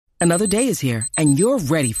Another day is here, and you're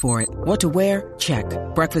ready for it. What to wear? Check.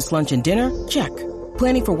 Breakfast, lunch, and dinner? Check.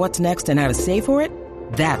 Planning for what's next and how to save for it?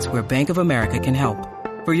 That's where Bank of America can help.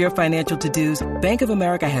 For your financial to-dos, Bank of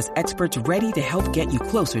America has experts ready to help get you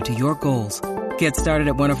closer to your goals. Get started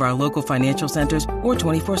at one of our local financial centers or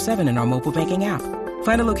 24/7 in our mobile banking app.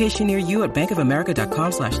 Find a location near you at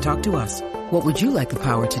bankofamerica.com/talktous. What would you like the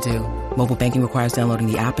power to do? Mobile banking requires downloading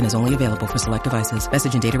the app and is only available for select devices.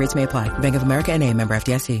 Message and data rates may apply. Bank of America NA, member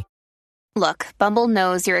FDIC. Look, Bumble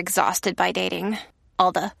knows you're exhausted by dating.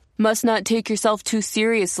 All the must not take yourself too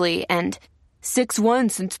seriously and 6'1"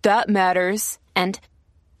 since that matters. And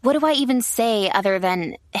what do I even say other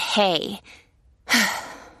than, hey?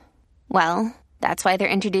 Well, that's why they're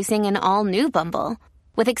introducing an all-new Bumble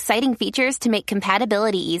with exciting features to make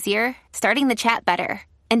compatibility easier, starting the chat better,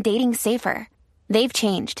 and dating safer. They've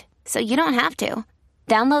changed, so you don't have to.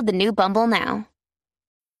 Download the new Bumble now.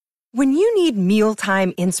 When you need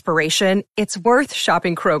mealtime inspiration, it's worth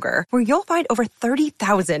shopping Kroger, where you'll find over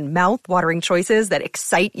 30,000 mouth-watering choices that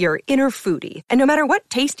excite your inner foodie. And no matter what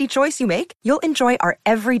tasty choice you make, you'll enjoy our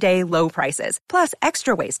everyday low prices, plus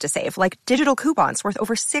extra ways to save, like digital coupons worth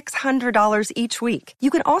over $600 each week. You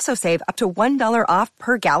can also save up to $1 off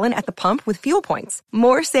per gallon at the pump with fuel points.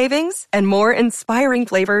 More savings and more inspiring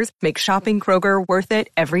flavors make shopping Kroger worth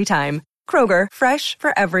it every time. Kroger, fresh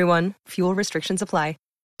for everyone. Fuel restrictions apply.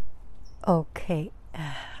 Okay,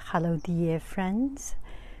 hello dear friends,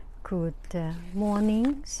 good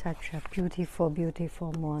morning, such a beautiful,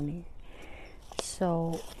 beautiful morning.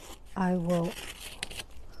 So I will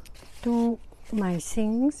do my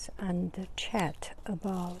things and chat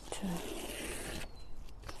about,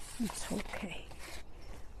 it's okay,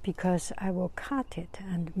 because I will cut it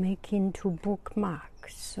and make into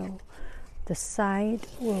bookmarks, so the side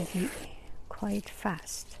will be quite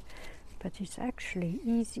fast. But it's actually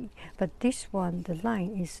easy. But this one, the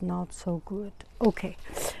line is not so good. Okay,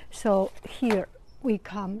 so here we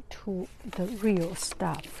come to the real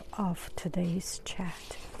stuff of today's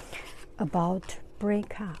chat about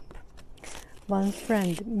breakup. One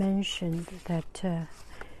friend mentioned that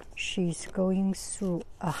she's going through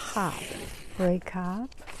a hard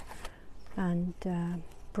breakup and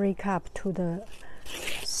breakup to the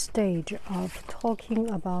stage of talking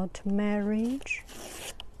about marriage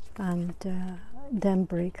and then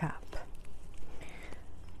break up,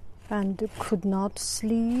 and could not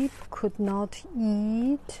sleep, could not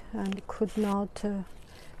eat, and could not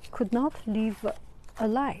live a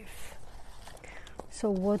life.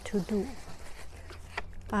 So what to do?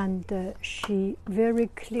 And she very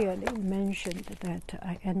clearly mentioned that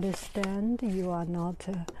I understand you are not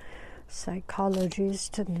a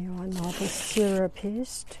psychologist and you are not a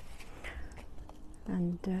therapist,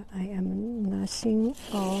 and I am nothing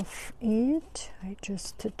of it. I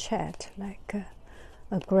just chat like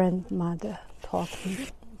a grandmother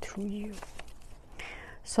talking to you.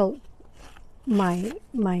 So my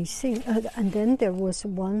thing, and then there was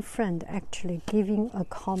one friend actually giving a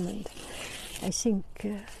comment. I think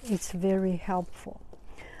it's very helpful.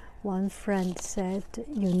 One friend said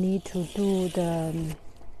you need to do the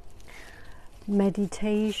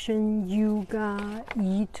meditation, yoga,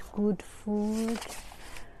 eat good food,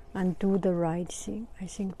 and do the right thing. I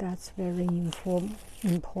think that's very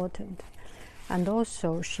important. And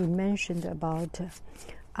also she mentioned about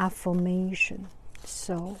affirmation.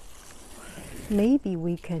 So maybe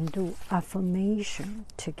we can do affirmation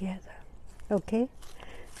together. Okay?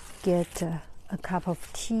 Get a cup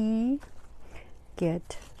of tea,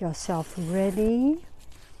 get yourself ready,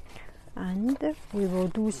 and we will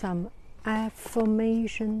do some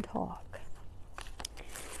affirmation talk.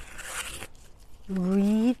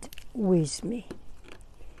 Read with me.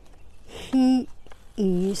 He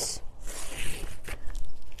is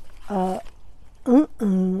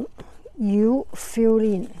you fill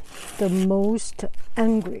in the most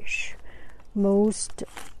anguish, most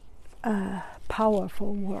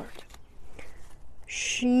powerful word.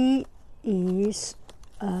 She is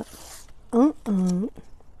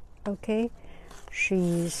okay?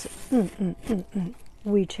 She's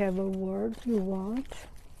whichever word you want.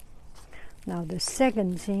 Now the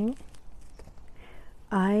second thing,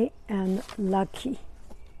 I am lucky.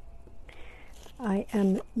 I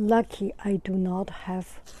am lucky I do not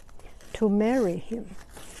have to marry him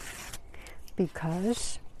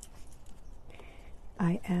because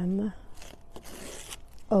I am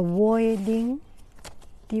avoiding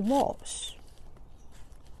divorce.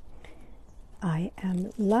 I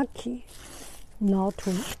am lucky not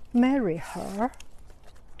to marry her,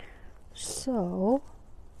 so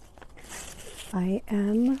I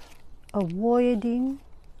am avoiding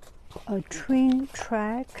a twin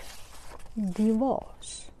track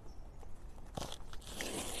divorce.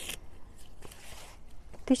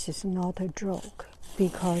 this is not a joke,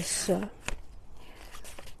 because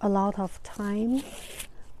a lot of time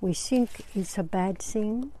we think it's a bad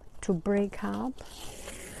thing to break up.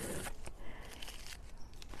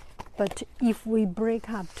 But if we break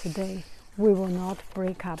up today, we will not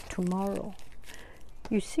break up tomorrow.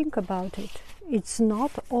 You think about it. It's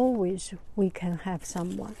not always we can have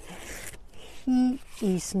someone. He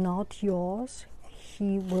is not yours.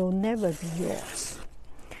 He will never be yours.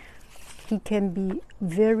 He can be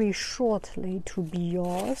very shortly to be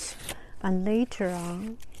yours, and later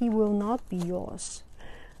on he will not be yours.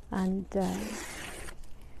 And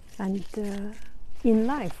in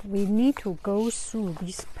life we need to go through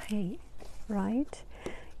this pain, right?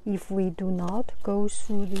 If we do not go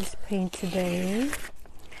through this pain today,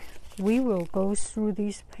 we will go through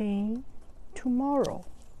this pain tomorrow,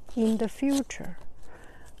 in the future,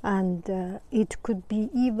 and it could be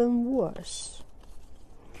even worse.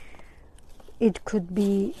 It could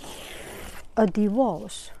be a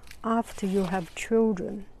divorce after you have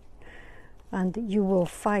children, and you will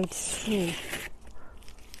fight through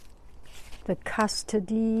the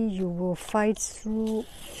custody, you will fight through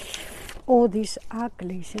all these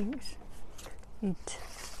ugly things. It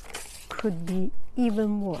could be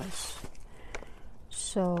even worse.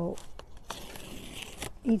 So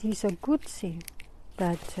it is a good thing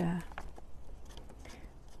that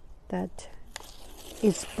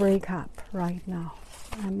it's break up right now.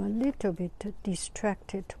 I'm a little bit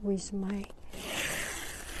distracted with my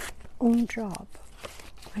own job.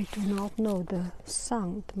 I do not know, the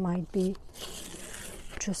sound might be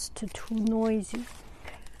just too noisy.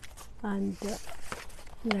 And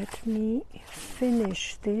let me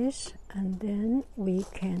finish this, and then we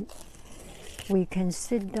can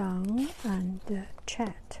sit down and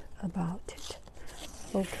chat about it.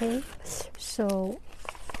 Okay? So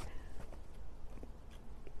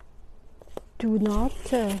do not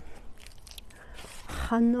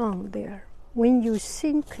hang on there. When you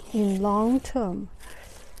think in long term,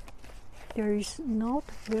 there is not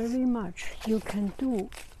very much you can do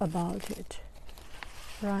about it,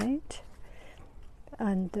 right?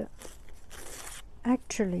 And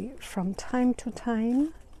actually, from time to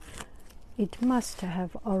time, it must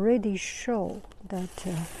have already shown that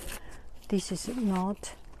this is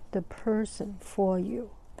not the person for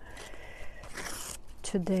you.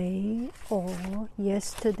 Today or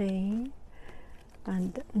yesterday,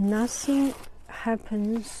 and nothing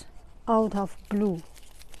happens out of blue.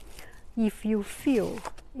 If you feel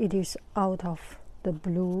it is out of the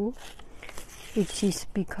blue, it is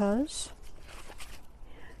because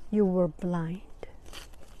you were blind.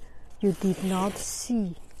 You did not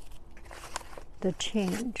see the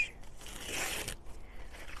change.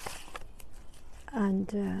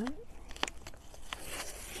 And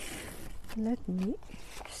let me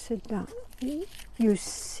sit down. You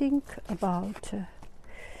think about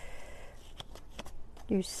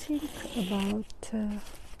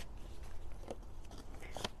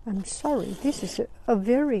I'm sorry, this is a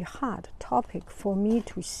very hard topic for me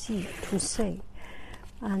to say,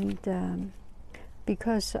 and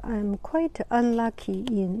because I'm quite unlucky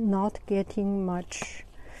in not getting much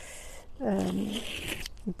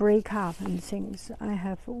breakup and things. I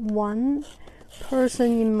have one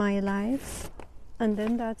person in my life, and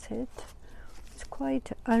then that's it. It's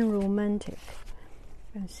quite unromantic.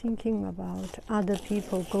 I'm thinking about other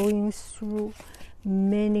people going through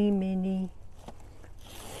many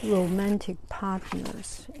romantic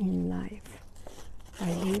partners in life.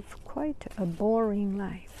 I live quite a boring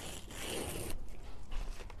life.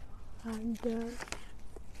 And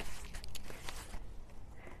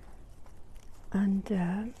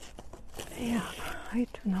yeah, I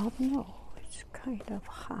do not know. It's kind of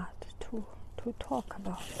hard to talk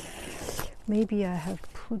about. Maybe I have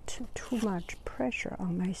put too much pressure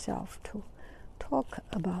on myself to talk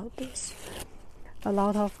about this. A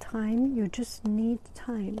lot of time, you just need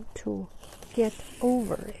time to get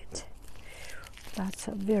over it. That's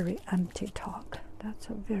a very empty talk.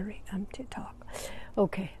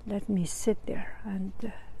 Okay, let me sit there and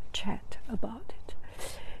chat about it.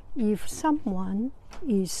 If someone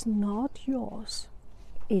is not yours,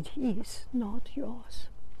 it is not yours.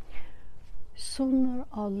 Sooner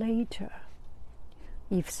or later,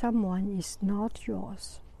 if someone is not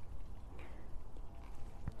yours,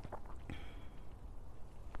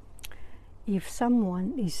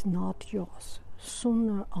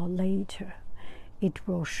 sooner or later, it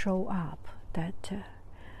will show up that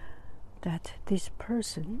this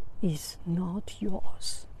person is not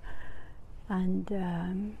yours, and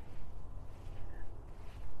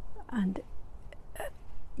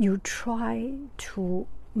you try to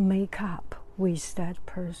make up with that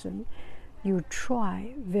person, you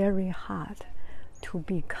try very hard to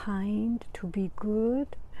be kind, to be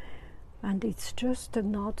good, and it's just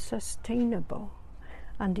not sustainable.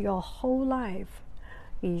 And your whole life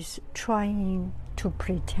is trying to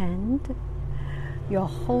pretend. Your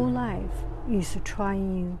whole life is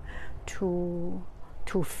trying to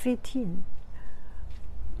fit in,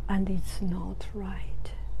 and it's not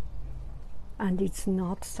right, and it's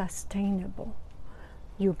not sustainable.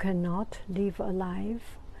 You cannot live a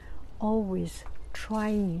life always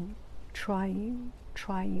trying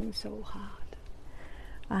so hard,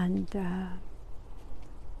 and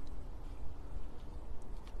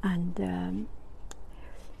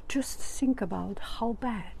just think about how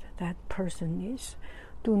bad that person is.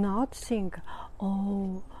 Do not think,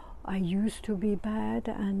 oh, I used to be bad,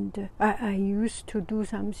 and I used to do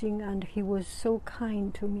something and he was so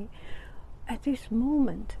kind to me. At this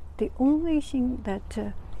moment, the only thing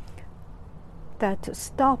that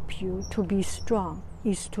stops you to be strong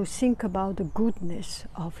is to think about the goodness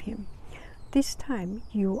of him. This time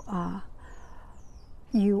you are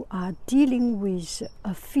dealing with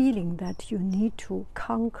a feeling that you need to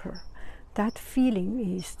conquer. That feeling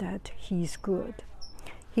is that he's good.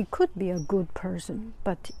 He could be a good person,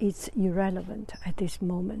 but it's irrelevant at this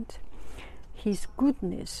moment. His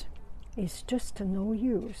goodness is just no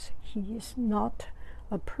use. He is not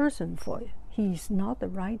a person for you. He is not the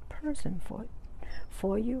right person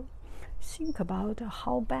for you. Think about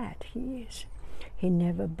how bad he is. He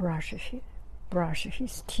never brushes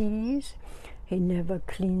his teeth. He never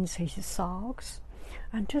cleans his socks.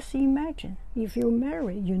 And just imagine, if you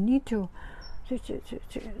marry, you need to,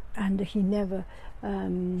 and he never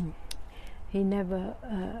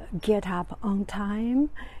get up on time.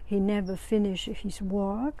 He never finish his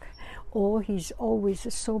work, or he's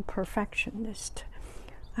always so perfectionist.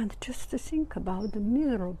 And just to think about the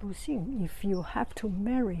miserable thing if you have to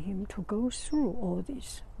marry him to go through all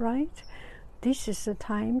this, right? This is the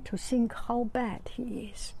time to think how bad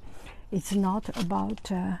he is. It's not about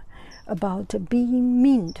being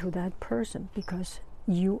mean to that person, because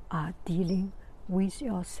you are dealing with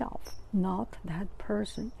yourself, not that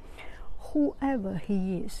person. Whoever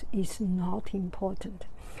he is not important.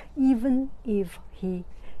 Even if he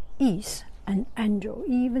is an angel,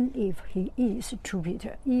 even if he is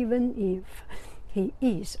Jupiter, even if he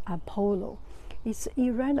is Apollo, it's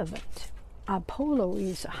irrelevant. Apollo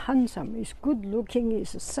is handsome, is good looking,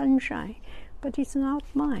 is sunshine, but it's not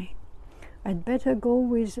mine. I'd better go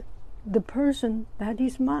with the person that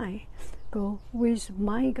is mine. Go with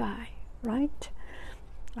my guy, right?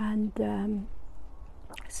 And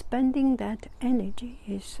spending that energy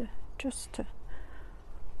is just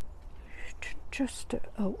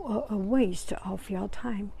a waste of your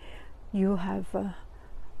time. You have a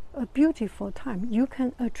beautiful time. You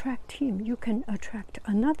can attract him. You can attract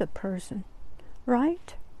another person,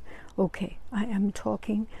 right? Okay, I am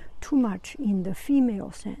talking too much in the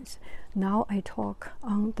female sense. Now I talk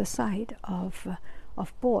on the side of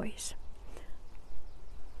boys.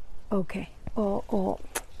 Okay, or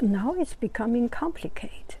now it's becoming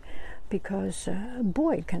complicated, because a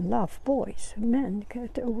boy can love boys, a woman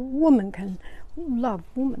can love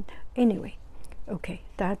woman. Anyway, okay,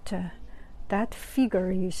 that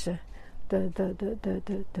figure is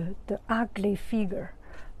the ugly figure,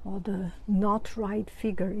 or the not right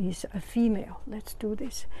figure is a female. Let's do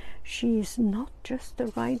this. She is not just the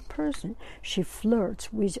right person. She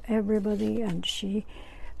flirts with everybody, and she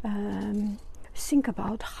think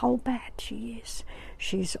about how bad she is.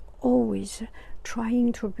 She's always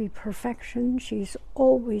trying to be perfection. She's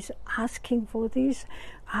always asking for this,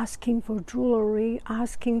 asking for jewelry,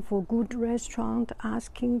 asking for good restaurant,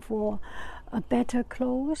 asking for a better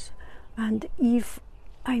clothes. And if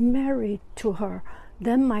I marry to her,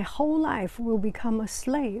 then my whole life will become a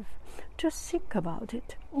slave. Just think about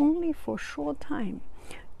it. Only for short time.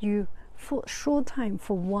 For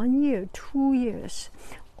 1 year, 2 years,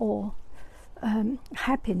 or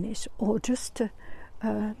happiness, or just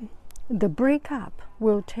the breakup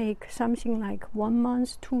will take something like 1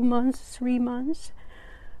 month, 2 months, 3 months,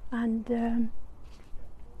 and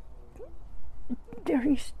there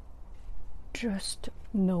is just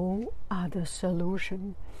no other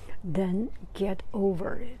solution than get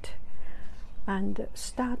over it and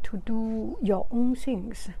start to do your own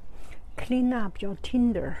things. Clean up your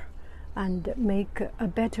Tinder and make a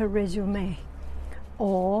better resume.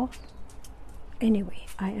 Or anyway,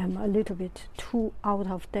 I am a little bit too out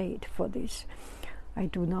of date for this. I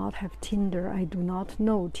do not have Tinder. I do not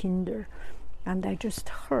know Tinder, and I just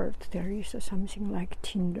heard there is something like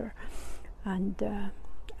Tinder, and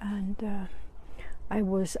I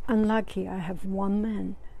was unlucky. I have one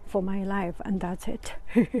man for my life, and that's it.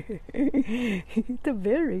 The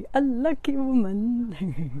very unlucky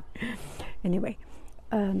woman. Anyway,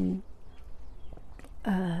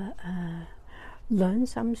 learn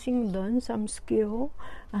something, learn some skill,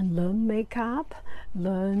 and learn makeup,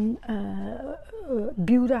 learn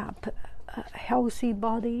build up a healthy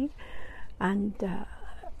body, and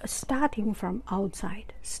starting from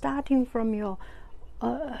outside, starting from your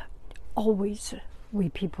always we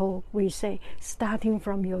say starting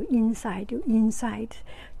from your inside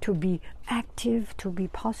to be active, to be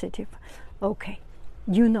positive. Okay,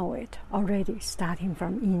 you know it already, starting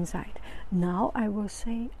from inside. Now I will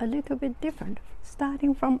say a little bit different,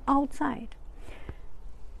 starting from outside.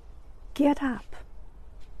 Get up,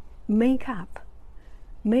 make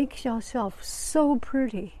yourself so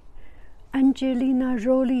pretty. Angelina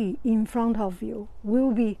Jolie in front of you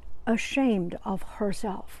will be ashamed of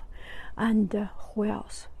herself. And who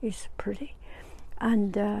else is pretty?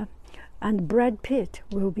 And Brad Pitt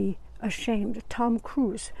will be ashamed. Tom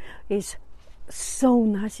Cruise is so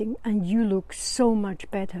nothing, and you look so much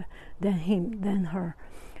better than him, than her,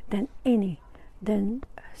 than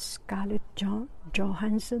Scarlett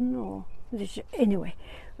Johansson, or anyway,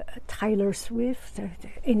 Taylor Swift.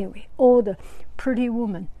 Anyway, all the pretty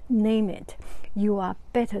women, name it, you are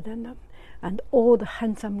better than them. And all the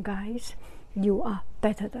handsome guys, you are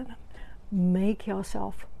better than them. Make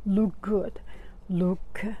yourself look good,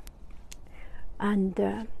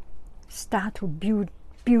 and start to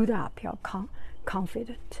build up your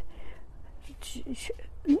confidence.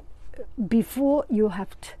 Before you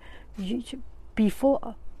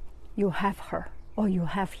have her or you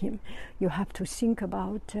have him, you have to think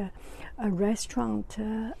about a restaurant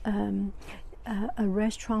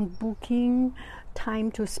booking,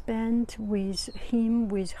 time to spend with him,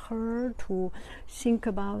 with her, to think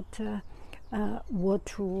about what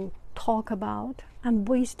to talk about. I'm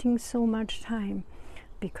wasting so much time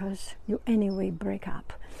because you anyway break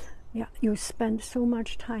up. Yeah, you spend so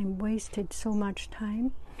much time, wasted so much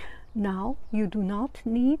time. Now you do not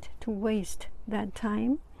need to waste that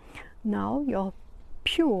time. Now your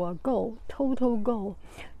pure goal, total goal,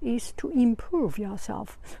 is to improve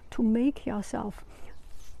yourself, to make yourself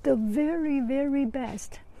the very, very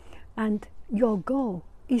best. And your goal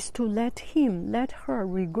is to let her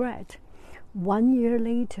regret 1 year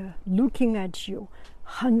later looking at you,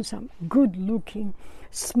 handsome, good looking,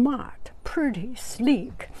 smart, pretty,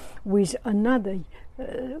 sleek, with another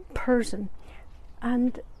person.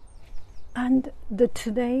 And the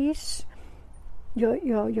today's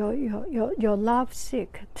your love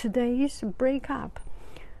sick, today's breakup,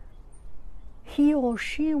 he or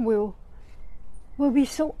she will be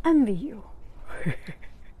so envy you.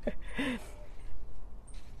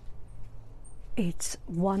 It's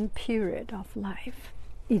one period of life.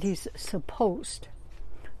 It is supposed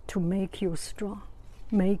to make you strong,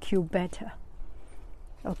 make you better.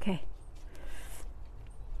 Okay.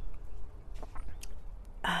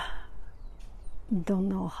 Don't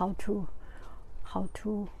know how to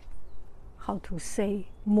say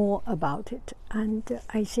more about it, and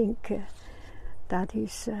I think that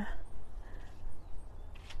is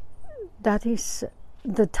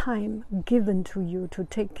the time given to you to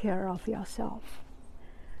take care of yourself.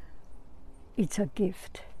 It's a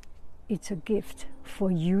gift. It's a gift for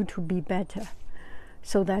you to be better,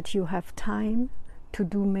 so that you have time to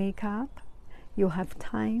do makeup, you have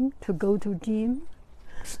time to go to gym,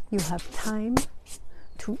 you have time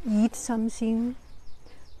to eat something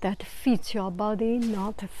that fits your body,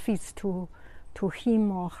 not fits to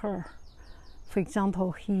him or her. For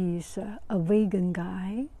example, he is a vegan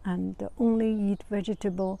guy and only eat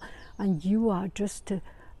vegetable, and you are just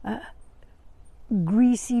a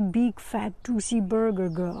greasy, big, fat, juicy burger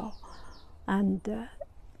girl, and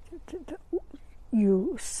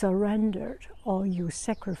you surrendered or you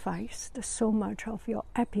sacrificed so much of your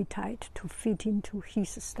appetite to fit into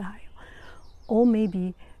his style. Or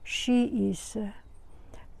maybe she is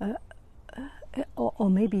or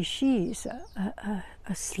maybe she is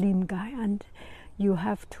a slim guy, and you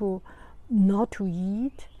have to not to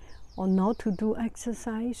eat or not to do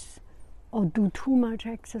exercise or do too much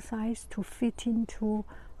exercise to fit into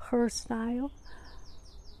her style.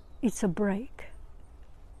 It's a break.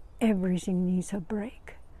 Everything needs a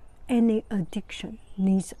break. Any addiction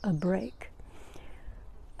needs a break.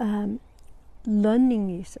 Learning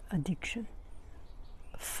is addiction.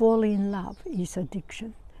 Falling in love is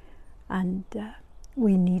addiction. And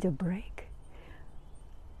we need a break.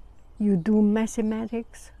 You do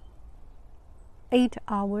mathematics 8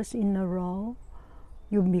 hours in a row,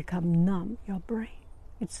 you become numb, your brain.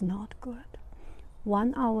 It's not good.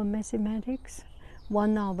 1 hour mathematics,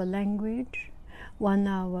 1 hour language, 1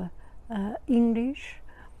 hour English,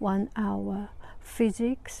 1 hour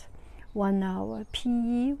physics, 1 hour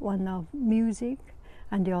PE, 1 hour music,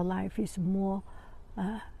 and your life is more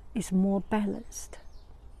balanced.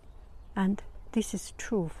 And this is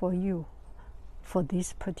true for you for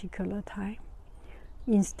this particular time.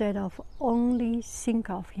 Instead of only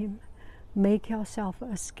think of him, make yourself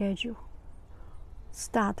a schedule.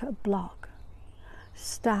 Start a blog,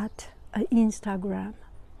 start an Instagram,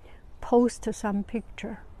 post some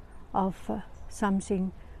picture of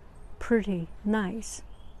something pretty nice,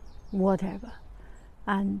 whatever.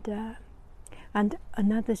 And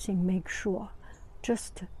another thing, make sure,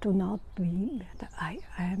 just do not be, I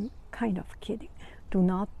am kind of kidding, do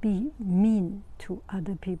not be mean to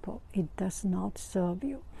other people. It does not serve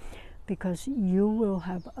you, because you will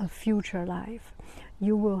have a future life.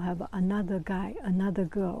 You will have another guy, another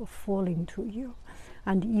girl falling to you.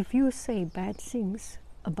 And if you say bad things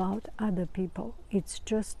about other people, it's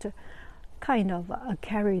just kind of a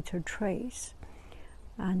character trait.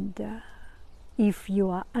 And if you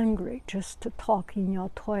are angry, just talk in your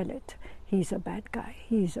toilet. He's a bad guy,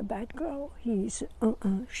 he's a bad girl, he's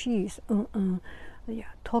she's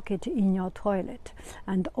yeah, talk it in your toilet,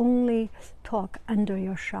 and only talk under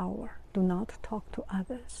your shower. Do not talk to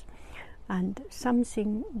others. And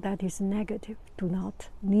something that is negative do not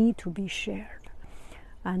need to be shared.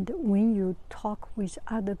 And when you talk with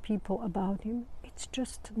other people about him, it's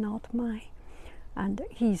just not mine. And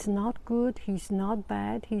he's not good, he's not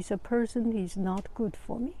bad, he's a person, he's not good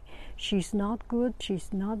for me. She's not good,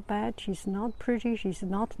 she's not bad, she's not pretty, she's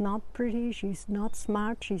not pretty, she's not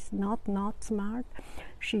smart, she's not smart.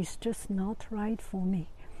 She's just not right for me.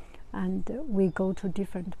 And we go to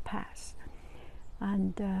different paths.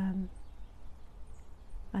 And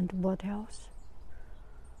what else?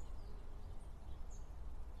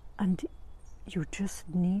 And you just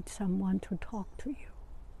need someone to talk to you.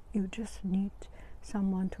 You just need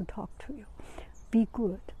someone to talk to you. Be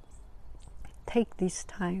good. Take this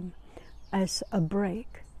time as a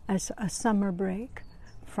break, as a summer break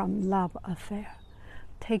from love affair.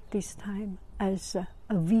 Take this time as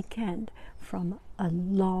a weekend from a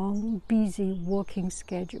long, busy working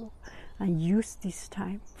schedule, and use this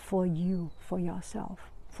time for you, for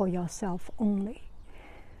yourself only.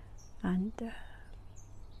 And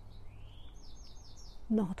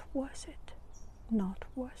not worth it. Not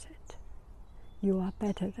worth it. You are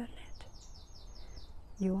better than it.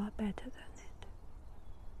 You are better than it.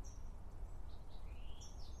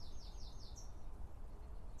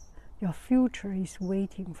 Your future is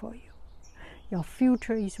waiting for you. Your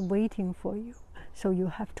future is waiting for you. So you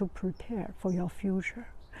have to prepare for your future.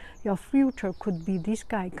 Your future could be this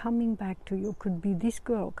guy coming back to you, could be this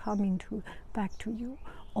girl coming back to you,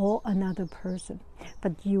 or another person.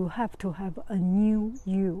 But you have to have a new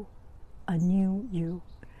you. A new you.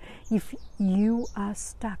 If you are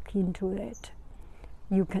stuck into it,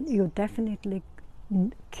 you definitely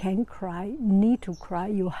can cry, need to cry,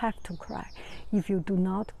 you have to cry. If you do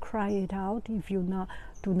not cry it out, if you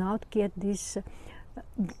do not get this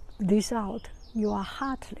out, you are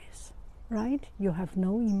heartless, right? You have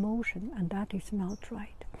no emotion, and that is not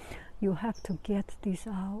right. You have to get this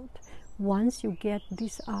out. Once you get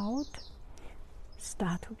this out,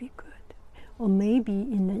 start to be good. Or maybe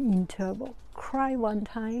in an interval, cry one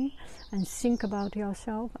time and think about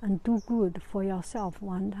yourself and do good for yourself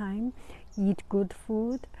one time. Eat good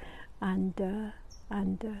food, and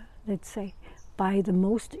let's say buy the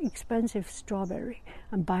most expensive strawberry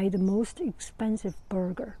and buy the most expensive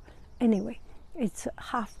burger. Anyway, it's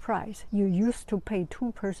half price. You used to pay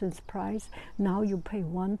 2 persons price. Now you pay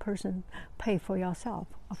 1 person. Pay for yourself.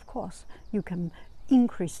 Of course, you can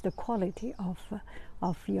increase the quality of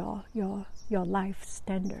your life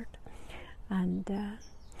standard, and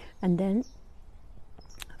then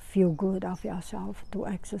feel good of yourself, to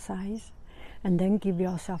exercise, and then give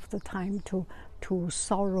yourself the time to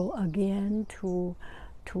sorrow again, to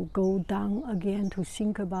go down again, to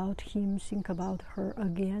think about him, think about her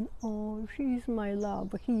again. Oh, she's my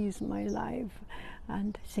love, he is my life,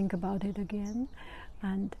 and think about it again,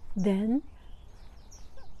 and then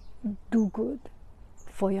do good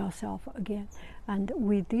for yourself again. And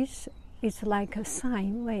with this, it's like a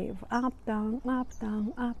sine wave, up, down, up,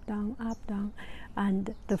 down, up, down, up, down,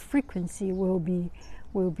 and the frequency will be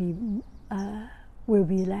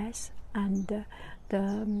less, and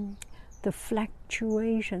the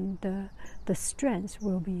fluctuation, the strength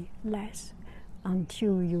will be less,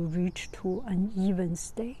 until you reach to an even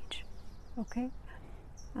stage. Okay,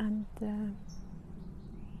 and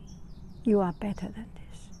you are better than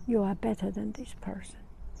this. You are better than this person.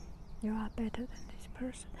 You are better than this person.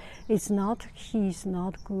 person. It's not he's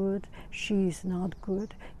not good, she's not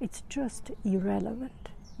good. It's just irrelevant.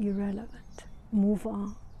 Move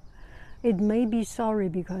on. It may be sorry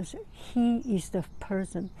because he is the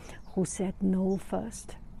person who said no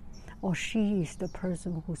first, or she is the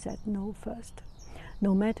person who said no first.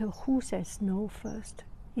 No matter who says no first,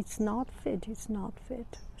 it's not fit.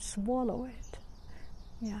 Swallow it.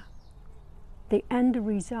 Yeah. The end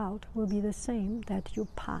result will be the same, that you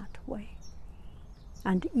part way.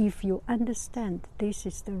 And if you understand this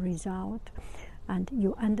is the result, and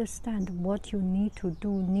you understand what you need to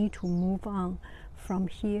do, need to move on from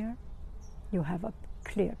here, you have a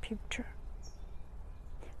clear picture.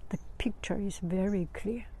 The picture is very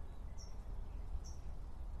clear.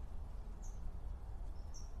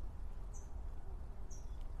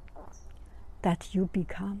 That you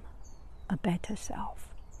become a better self.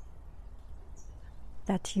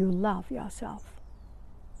 That you love yourself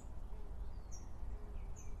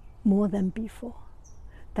more than before.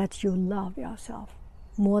 That you love yourself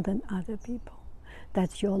more than other people.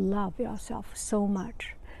 That you love yourself so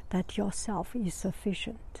much that yourself is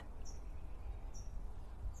sufficient.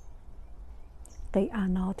 They are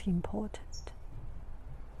not important.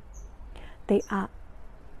 They are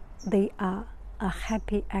a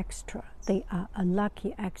happy extra. They are a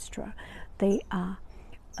lucky extra. They are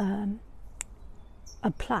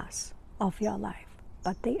a plus of your life,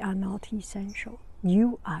 but they are not essential.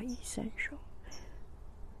 You are essential.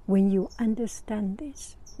 When you understand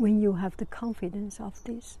this, when you have the confidence of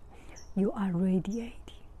this, you are radiating.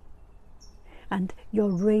 And your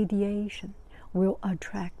radiation will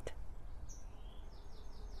attract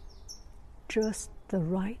just the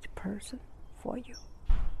right person for you.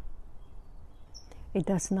 It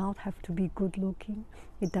does not have to be good looking.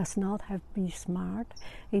 It does not have to be smart.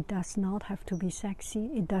 It does not have to be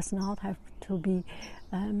sexy. It does not have to be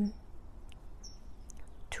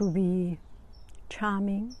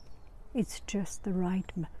charming. It's just the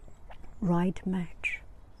right match.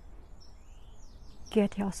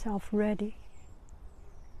 Get yourself ready.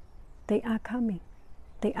 They are coming.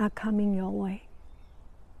 They are coming your way.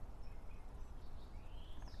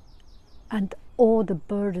 And all the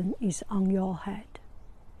burden is on your head.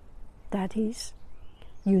 That is,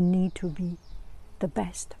 you need to be the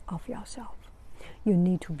best of yourself. You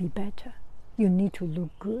need to be better. You need to look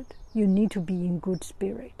good. You need to be in good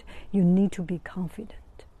spirit. You need to be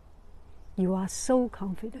confident. You are so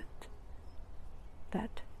confident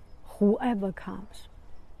that whoever comes,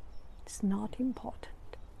 it's not important.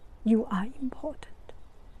 You are important.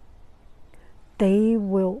 They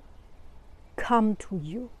will come to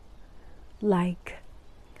you like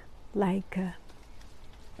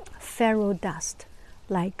ferro dust,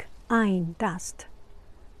 like iron dust,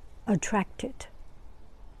 attracted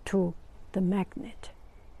to the magnet,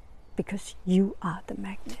 because you are the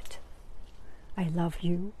magnet. I love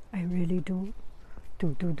you. I really do.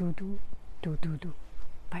 Do.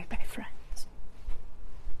 Bye, friends.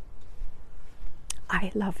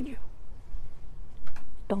 I love you.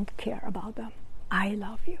 Don't care about them. I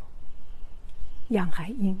love you. Yang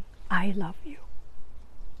Haiying, I love you.